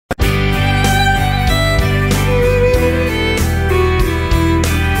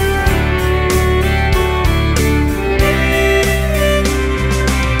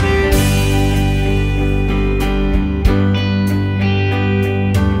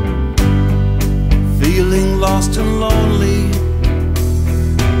lost and lonely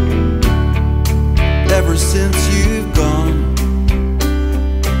ever since you've gone.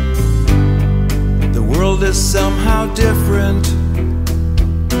 The world is somehow different.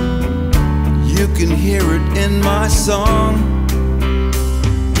 You can hear it in my song.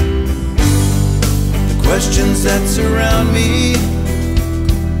 The questions that surround me: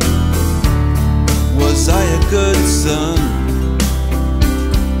 was I a good son?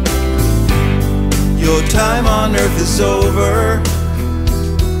 Your time on earth is over.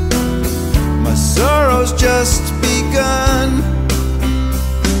 My sorrow's just begun.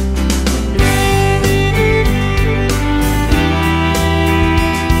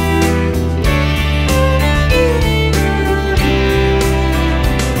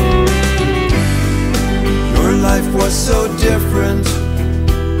 Your life was so different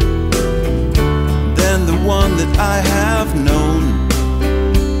than the one that I have known.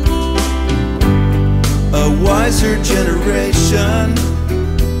 A wiser generation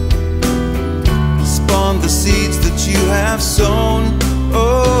spawned the seeds that you have sown.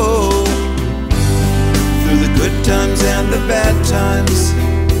 Oh, through the good times and the bad times,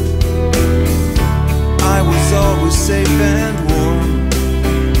 I was always safe and warm.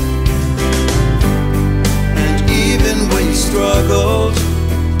 And even when you struggled,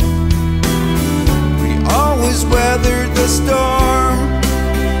 we always weathered the storm.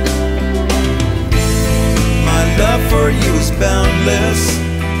 My love for you is boundless,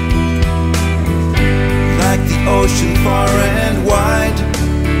 like the ocean far and wide.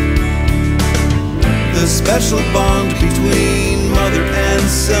 The special bond between mother and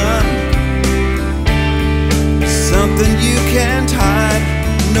son, something you can't hide.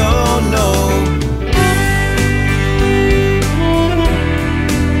 No, no.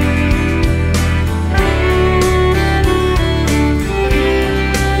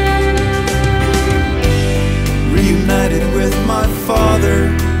 Reunited with my father,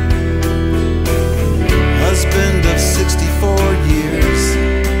 husband of 64 years.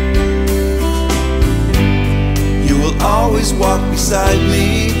 You will always walk beside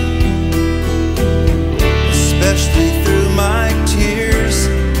me, especially through my tears.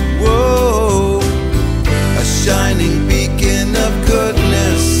 Whoa, a shining beacon of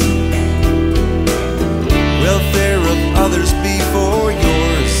goodness, welfare of others before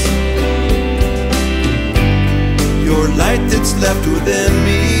yours. Your light that's left within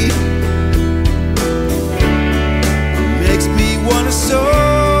me makes me wanna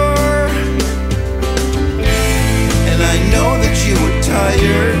soar. And I know that you were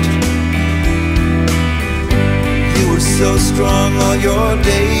tired. You were so strong all your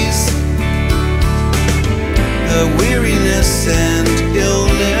days. The weariness and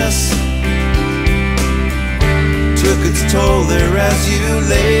illness took its toll there as you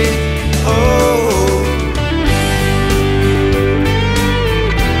lay. Oh,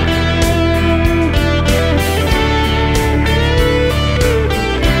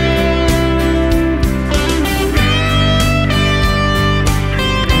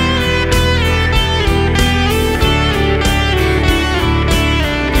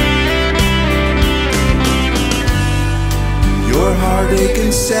 heartache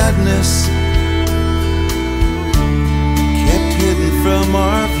and sadness kept hidden from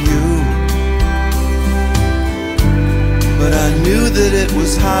our view, but I knew that it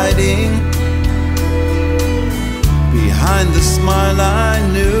was hiding behind the smile I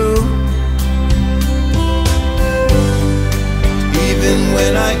knew. Even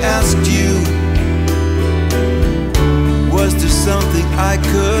when I asked you, was there something I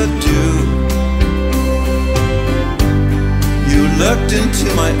could do? You looked into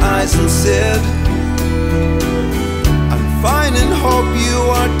my eyes and said, I'm fine and hope you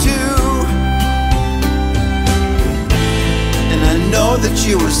are too. And I know that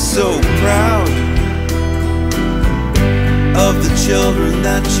you were so proud of the children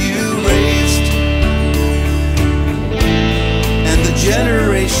that you raised, and the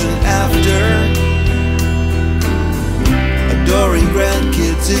generation after, adoring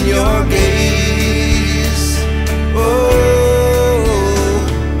grandkids in your gaze. Oh,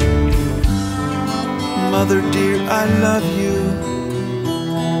 Mother dear, I love you.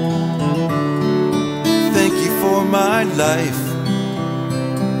 Thank you for my life.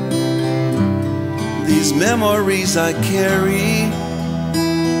 These memories I carry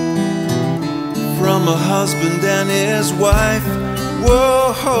from a husband and his wife.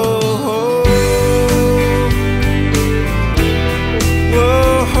 Whoa.